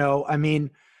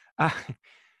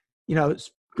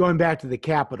 Going back to the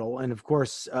Capitol, and of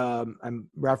course, I'm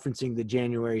referencing the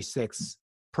January 6th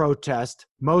protest,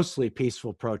 mostly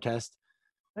peaceful protest,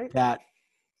 right? That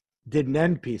didn't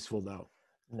end peaceful, though.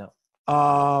 No.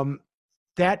 I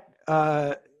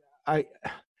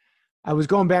was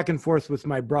going back and forth with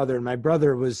my brother, and my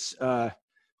brother was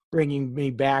bringing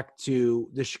me back to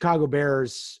the Chicago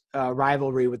Bears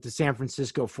rivalry with the San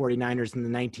Francisco 49ers in the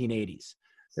 1980s.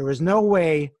 There was no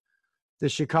way the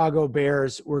Chicago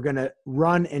Bears were going to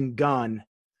run and gun,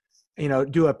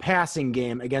 do a passing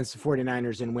game against the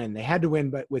 49ers and win. They had to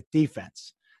win, but with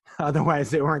defense.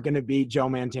 Otherwise, they weren't going to beat Joe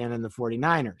Montana and the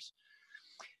 49ers.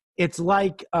 It's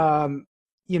like,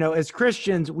 as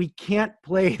Christians, we can't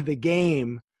play the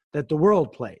game that the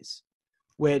world plays,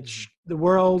 which the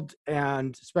world,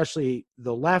 and especially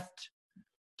the left,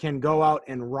 can go out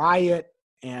and riot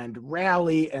and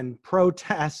rally and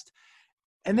protest,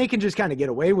 and they can just kind of get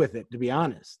away with it, to be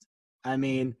honest. I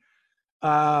mean,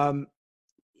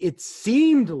 it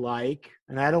seemed like,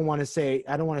 and I don't want to state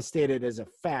it as a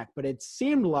fact, but it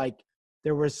seemed like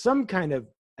there was some kind of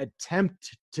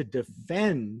attempt to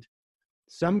defend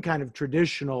some kind of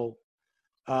traditional,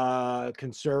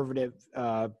 conservative,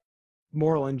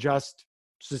 moral and just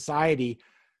society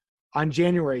on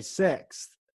January 6th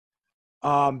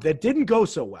that didn't go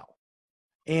so well.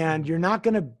 And you're not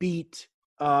going to beat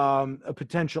a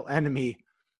potential enemy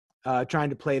trying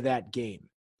to play that game,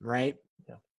 right?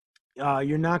 Yeah.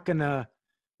 You're not going to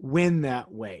win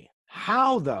that way.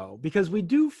 How, though? Because we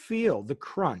do feel the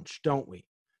crunch, don't we?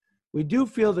 We do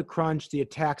feel the crunch, the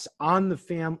attacks on the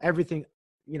family, everything,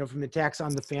 from attacks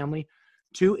on the family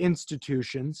to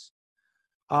institutions,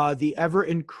 the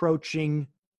ever-encroaching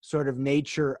sort of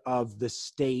nature of the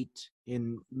state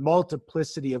in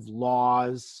multiplicity of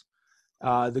laws,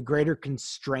 the greater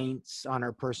constraints on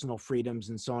our personal freedoms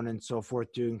and so on and so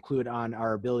forth, to include on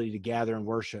our ability to gather and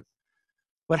worship.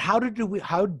 But how do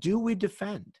we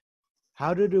defend?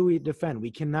 How do we defend?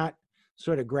 We cannot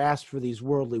sort of grasp for these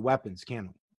worldly weapons, can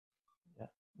we? Yeah.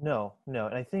 No.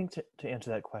 And I think to answer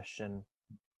that question,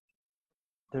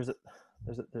 there's a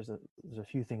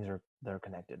few things that are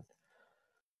connected.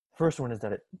 First one is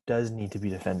that it does need to be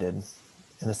defended, and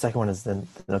the second one is then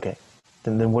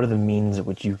what are the means at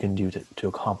which you can do to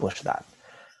accomplish that?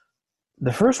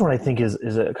 The first one, I think, is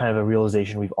a kind of a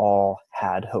realization we've all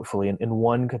had, hopefully, in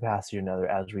one capacity or another,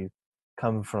 as we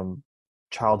come from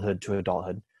childhood to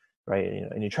adulthood, right?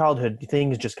 In your childhood,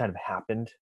 things just kind of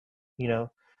happened. You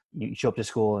show up to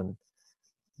school and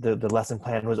the lesson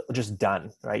plan was just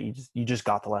done, right? You just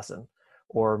got the lesson,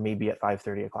 or maybe at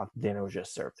 5:30 o'clock, dinner was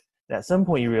just served. And at some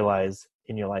point, you realize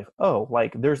in your life,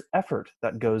 there's effort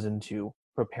that goes into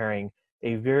preparing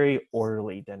a very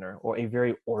orderly dinner, or a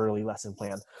very orderly lesson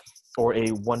plan, or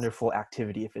a wonderful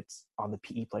activity if it's on the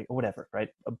PE plate or whatever, right?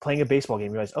 Playing a baseball game,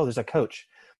 you realize, there's a coach,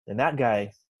 and that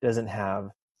guy doesn't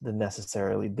have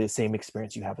necessarily the same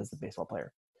experience you have as the baseball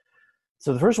player.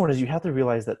 So the first one is you have to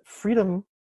realize that freedom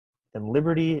and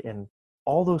liberty and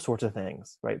all those sorts of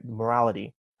things, right?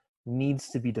 Morality needs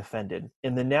to be defended.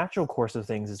 And the natural course of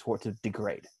things is for it to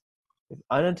degrade. If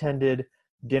unattended,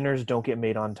 dinners don't get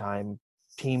made on time,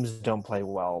 teams don't play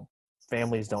well,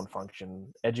 families don't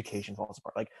function, education falls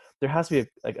apart. Like, there has to be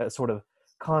a sort of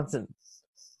constant,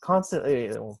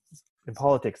 in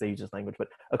politics they use this language, but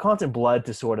a constant blood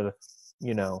to sort of,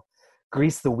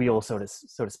 grease the wheel, so to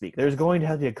speak. There's going to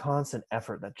have to be a constant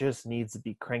effort that just needs to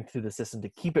be cranked through the system to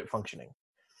keep it functioning.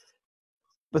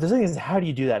 But the thing is, how do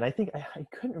you do that? And I think I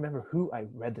couldn't remember who I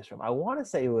read this from. I want to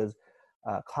say it was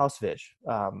Clausewitz.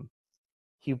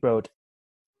 He wrote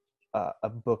a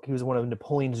book. He was one of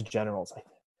Napoleon's generals.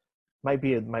 Might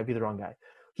be the wrong guy.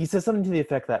 He says something to the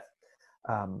effect that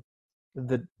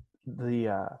the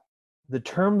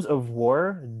terms of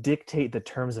war dictate the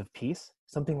terms of peace,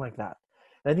 something like that.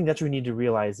 And I think that's what we need to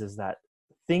realize, is that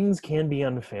things can be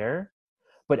unfair,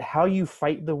 but how you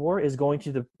fight the war is going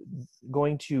to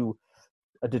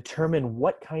determine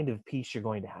what kind of peace you're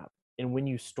going to have. And when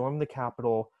you storm the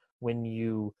Capitol, when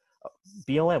you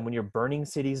BLM, when you're burning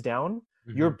cities down,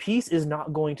 your peace is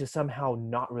not going to somehow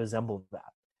not resemble that.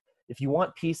 If you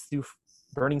want peace through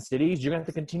burning cities, you're going to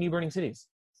have to continue burning cities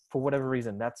for whatever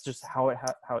reason. That's just how it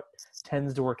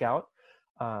tends to work out.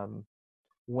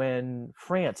 When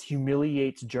France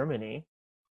humiliates Germany,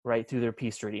 right, through their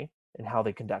peace treaty and how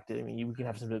they conduct it, I mean, we can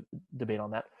have some debate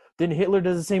on that. Then Hitler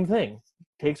does the same thing,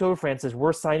 takes over France, says,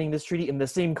 we're signing this treaty in the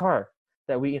same car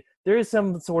that there is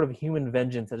some sort of human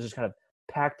vengeance that is just kind of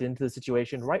packed into the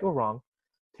situation, right or wrong,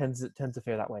 tends to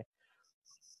fare that way.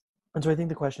 And so I think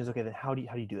the question is, okay, then how do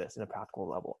you do this in a practical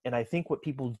level? And I think what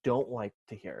people don't like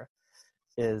to hear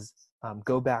is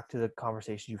go back to the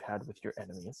conversation you've had with your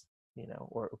enemies,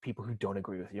 or people who don't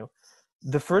agree with you.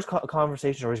 The first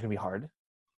conversation is always going to be hard.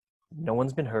 No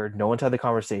one's been heard. No one's had the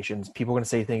conversations. People are going to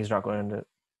say things they're not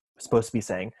supposed to be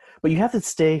saying, but you have to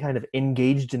stay kind of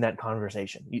engaged in that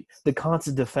conversation. The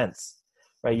constant defense,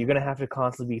 right? You're going to have to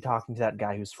constantly be talking to that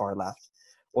guy who's far left,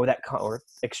 or or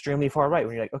extremely far right,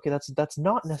 when you're like, okay, that's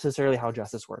not necessarily how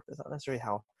justice works. That's not necessarily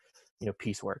how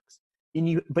peace works.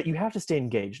 But you have to stay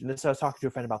engaged. And this, I was talking to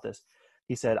a friend about this.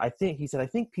 He said, I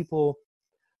think people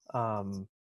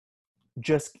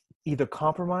just either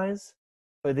compromise,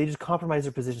 or they just compromise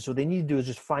their position. So what they need to do is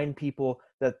just find people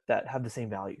that have the same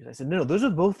values. I said, no, those are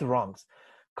both the wrongs.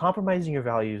 Compromising your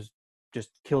values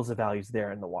just kills the values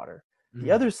there in the water.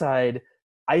 The other side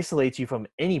isolates you from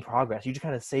any progress. You just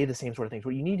kind of say the same sort of things.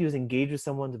 What you need to do is engage with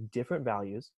someone with different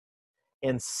values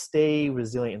and stay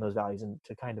resilient in those values. And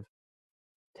to kind of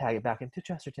tag it back into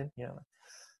Chesterton,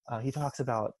 he talks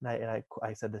about, and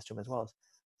I said this to him as well, as,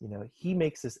 he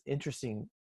makes this interesting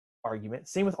argument.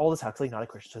 Same with Aldous Huxley, not a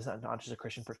Christian, so it's not just a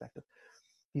Christian perspective.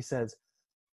 He says,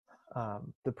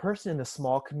 the person in the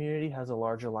small community has a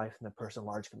larger life than the person in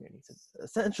large community.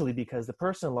 Essentially because the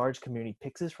person in large community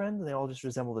picks his friends and they all just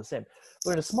resemble the same.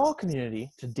 But in a small community,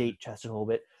 to date Chesterton a little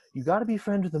bit, you got to be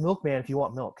friends with the milkman if you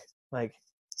want milk. Like,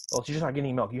 well, she's just not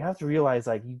getting milk. You have to realize,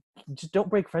 like, you just don't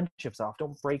break friendships off.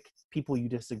 Don't break people you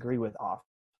disagree with off.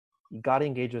 You got to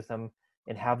engage with them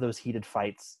and have those heated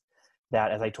fights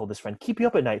that, as I told this friend, keep you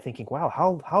up at night thinking, wow,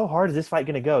 how hard is this fight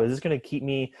going to go? Is this going to keep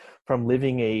me from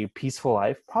living a peaceful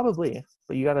life? Probably,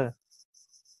 but you got to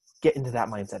get into that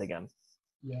mindset again.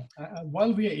 Yeah.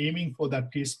 While we are aiming for that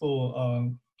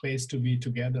peaceful place to be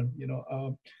together,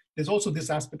 there's also this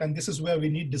aspect, and this is where we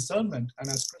need discernment. And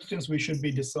as Christians, we should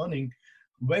be discerning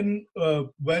when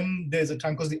there's a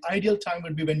time, because the ideal time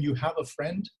would be when you have a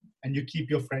friend and you keep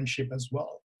your friendship as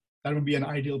well. That would be an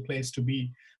ideal place to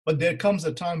be. But there comes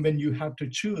a time when you have to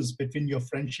choose between your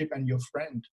friendship and your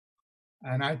friend.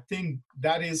 And I think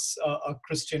that is a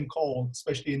Christian call,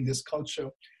 especially in this culture,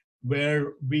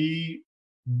 where we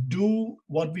do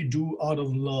what we do out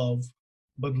of love,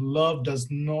 but love does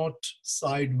not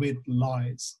side with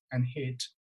lies and hate.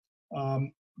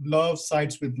 Love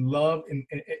sides with love in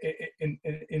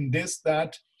this,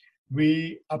 that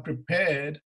we are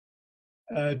prepared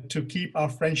to keep our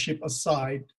friendship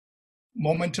aside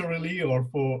momentarily or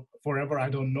for forever, I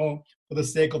don't know, for the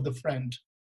sake of the friend.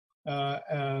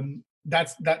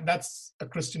 That's a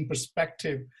Christian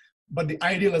perspective. But the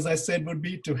ideal, as I said, would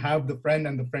be to have the friend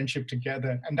and the friendship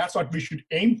together. And that's what we should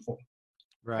aim for.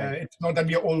 Right. It's not that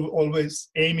we are always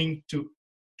aiming to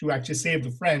actually save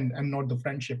the friend and not the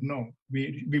friendship. No,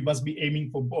 we must be aiming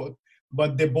for both,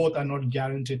 but they both are not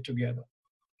guaranteed together.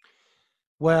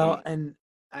 Well, and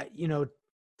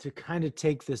to kind of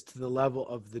take this to the level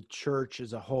of the church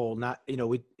as a whole, not,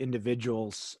 with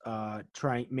individuals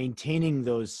maintaining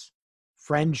those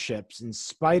friendships in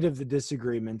spite of the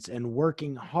disagreements and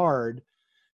working hard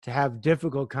to have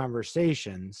difficult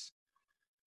conversations.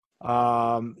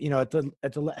 And I'm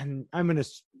going to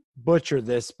butcher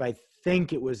this, but I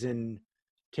think it was in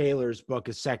Taylor's book,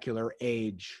 A Secular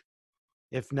Age.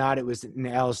 If not, it was in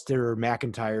Alistair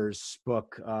McIntyre's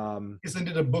book. Isn't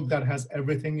it a book that has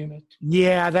everything in it?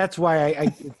 Yeah, that's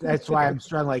why that's why I'm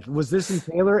struggling. Like, was this in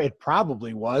Taylor? It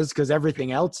probably was, because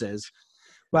everything else is.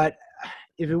 But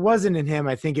if it wasn't in him,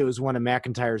 I think it was one of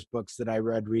McIntyre's books that I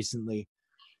read recently,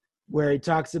 where he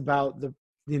talks about the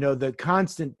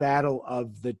constant battle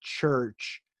of the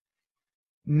church,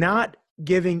 not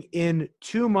giving in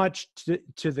too much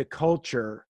to the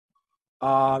culture,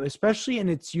 especially in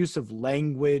its use of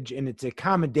language and its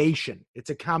accommodation. It's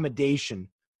accommodation,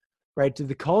 right, to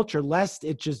the culture, lest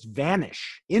it just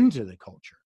vanish into the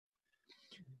culture.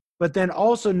 But then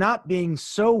also not being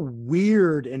so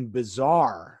weird and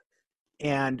bizarre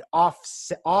and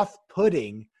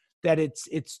off-putting that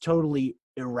it's totally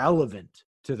irrelevant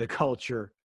to the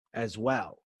culture as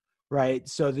well, right?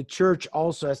 So the church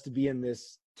also has to be in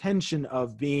this tension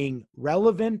of being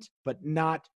relevant, but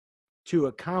not too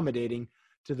accommodating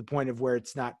to the point of where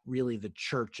it's not really the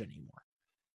church anymore,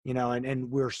 you know,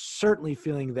 and we're certainly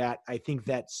feeling that. I think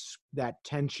that's that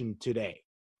tension today,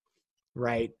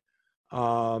 right?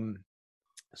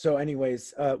 So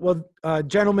anyways,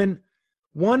 gentlemen,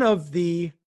 one of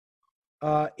the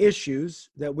issues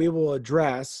that we will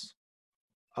address,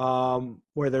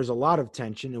 where there's a lot of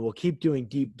tension, and we'll keep doing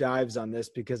deep dives on this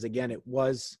because, again, it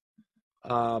was,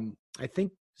 I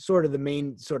think, sort of the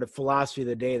main sort of philosophy of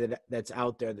the day that's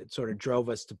out there that sort of drove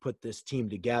us to put this team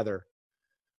together,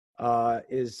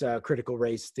 is critical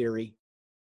race theory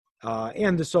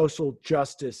and the social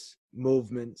justice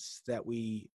movements that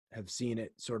we have seen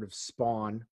it sort of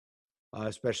spawn,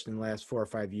 especially in the last 4 or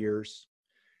 5 years.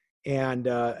 And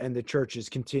the church's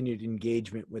continued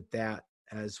engagement with that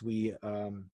as we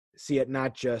see it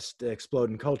not just explode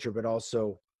in culture, but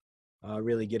also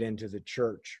really get into the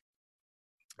church.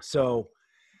 So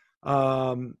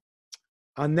on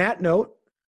that note,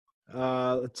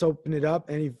 let's open it up.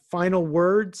 Any final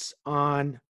words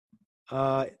on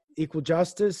equal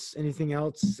justice? Anything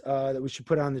else that we should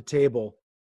put on the table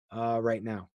right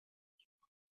now?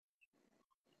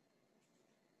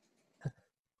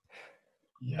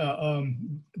 Yeah,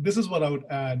 this is what I would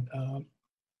add.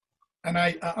 And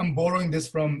I'm borrowing this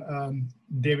from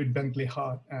David Bentley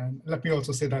Hart. And let me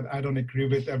also say that I don't agree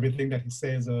with everything that he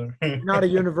says. Or You're not a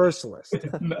universalist.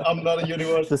 I'm not a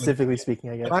universalist. Specifically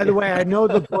speaking, I guess. By the way, I know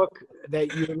the book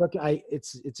that you look at.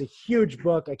 It's a huge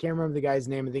book. I can't remember the guy's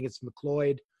name. I think it's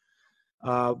McLeod,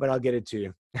 but I'll get it to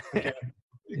you. Okay.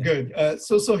 Good.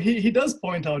 So he does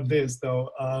point out this,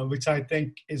 though, which I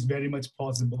think is very much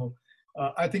possible.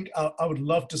 I think I would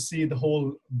love to see the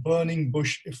whole burning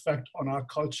bush effect on our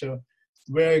culture,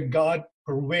 where God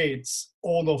pervades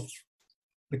all of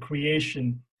the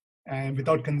creation and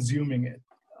without consuming it.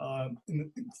 And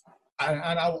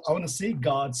I want to see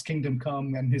God's kingdom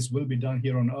come and his will be done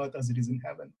here on earth as it is in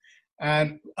heaven.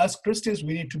 And as Christians,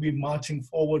 we need to be marching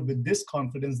forward with this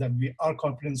confidence that our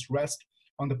confidence rests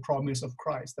on the promise of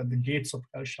Christ, that the gates of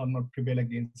hell shall not prevail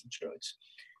against the church.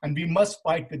 And we must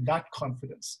fight with that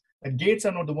confidence. The gates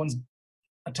are not the ones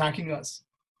attacking us.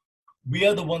 We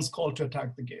are the ones called to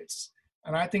attack the gates.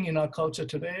 And I think in our culture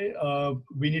today,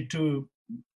 we need to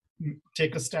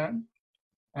take a stand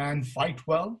and fight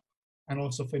well and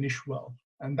also finish well.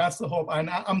 And that's the hope. And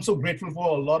I'm so grateful for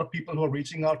a lot of people who are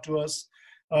reaching out to us,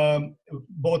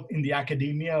 both in the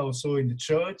academia, also in the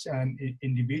church and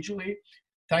individually,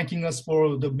 thanking us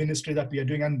for the ministry that we are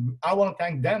doing. And I want to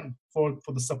thank them for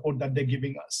the support that they're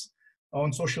giving us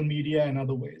on social media and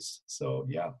other ways. So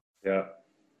yeah.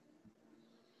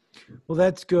 Well,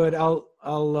 that's good.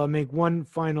 I'll make one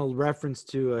final reference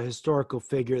to a historical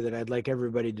figure that I'd like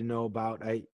everybody to know about.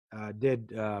 I did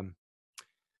pen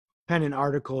an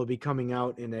article. It'll be coming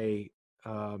out in a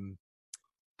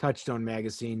Touchstone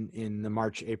magazine in the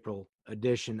March-April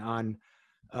edition on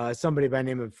somebody by the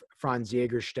name of Franz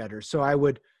Jägerstätter. So I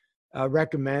would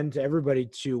recommend to everybody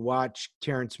to watch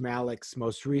Terrence Malick's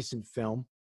most recent film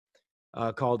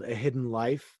called A Hidden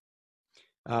Life.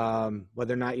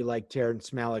 Whether or not you like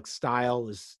Terrence Malick's style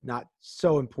is not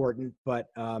so important, but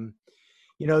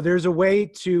there's a way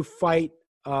to fight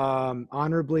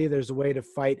honorably. There's a way to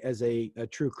fight as a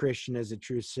true Christian, as a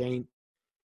true saint.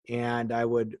 And I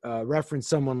would reference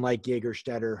someone like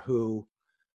Jägerstätter, who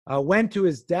went to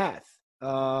his death,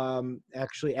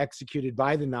 actually executed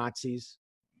by the Nazis,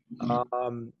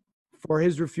 for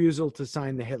his refusal to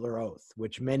sign the Hitler Oath,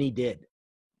 which many did.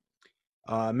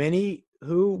 Many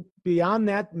who, beyond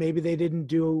that, maybe they didn't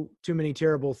do too many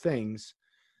terrible things,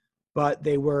 but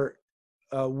they were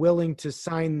willing to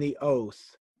sign the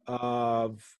oath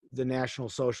of the National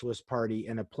Socialist Party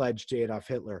and a pledge to Adolf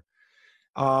Hitler.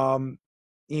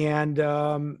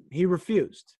 He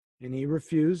refused, and he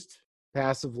refused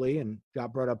passively and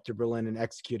got brought up to Berlin and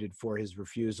executed for his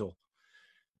refusal.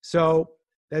 So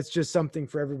that's just something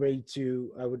for everybody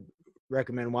I would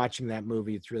recommend watching that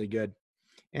movie. It's really good.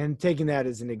 And taking that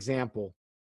as an example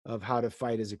of how to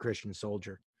fight as a Christian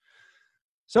soldier.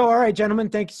 So, all right, gentlemen,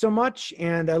 thank you so much.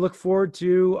 And I look forward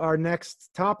to our next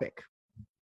topic.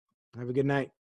 Have a good night.